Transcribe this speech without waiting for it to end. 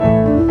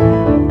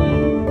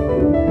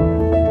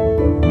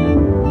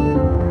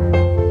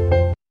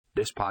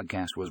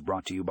podcast was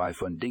brought to you by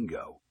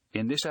Fundingo.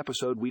 In this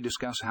episode, we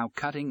discuss how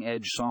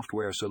cutting-edge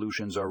software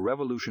solutions are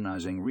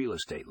revolutionizing real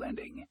estate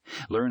lending.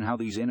 Learn how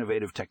these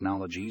innovative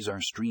technologies are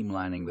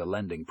streamlining the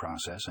lending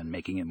process and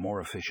making it more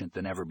efficient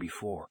than ever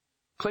before.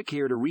 Click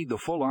here to read the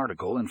full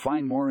article and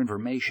find more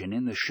information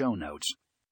in the show notes.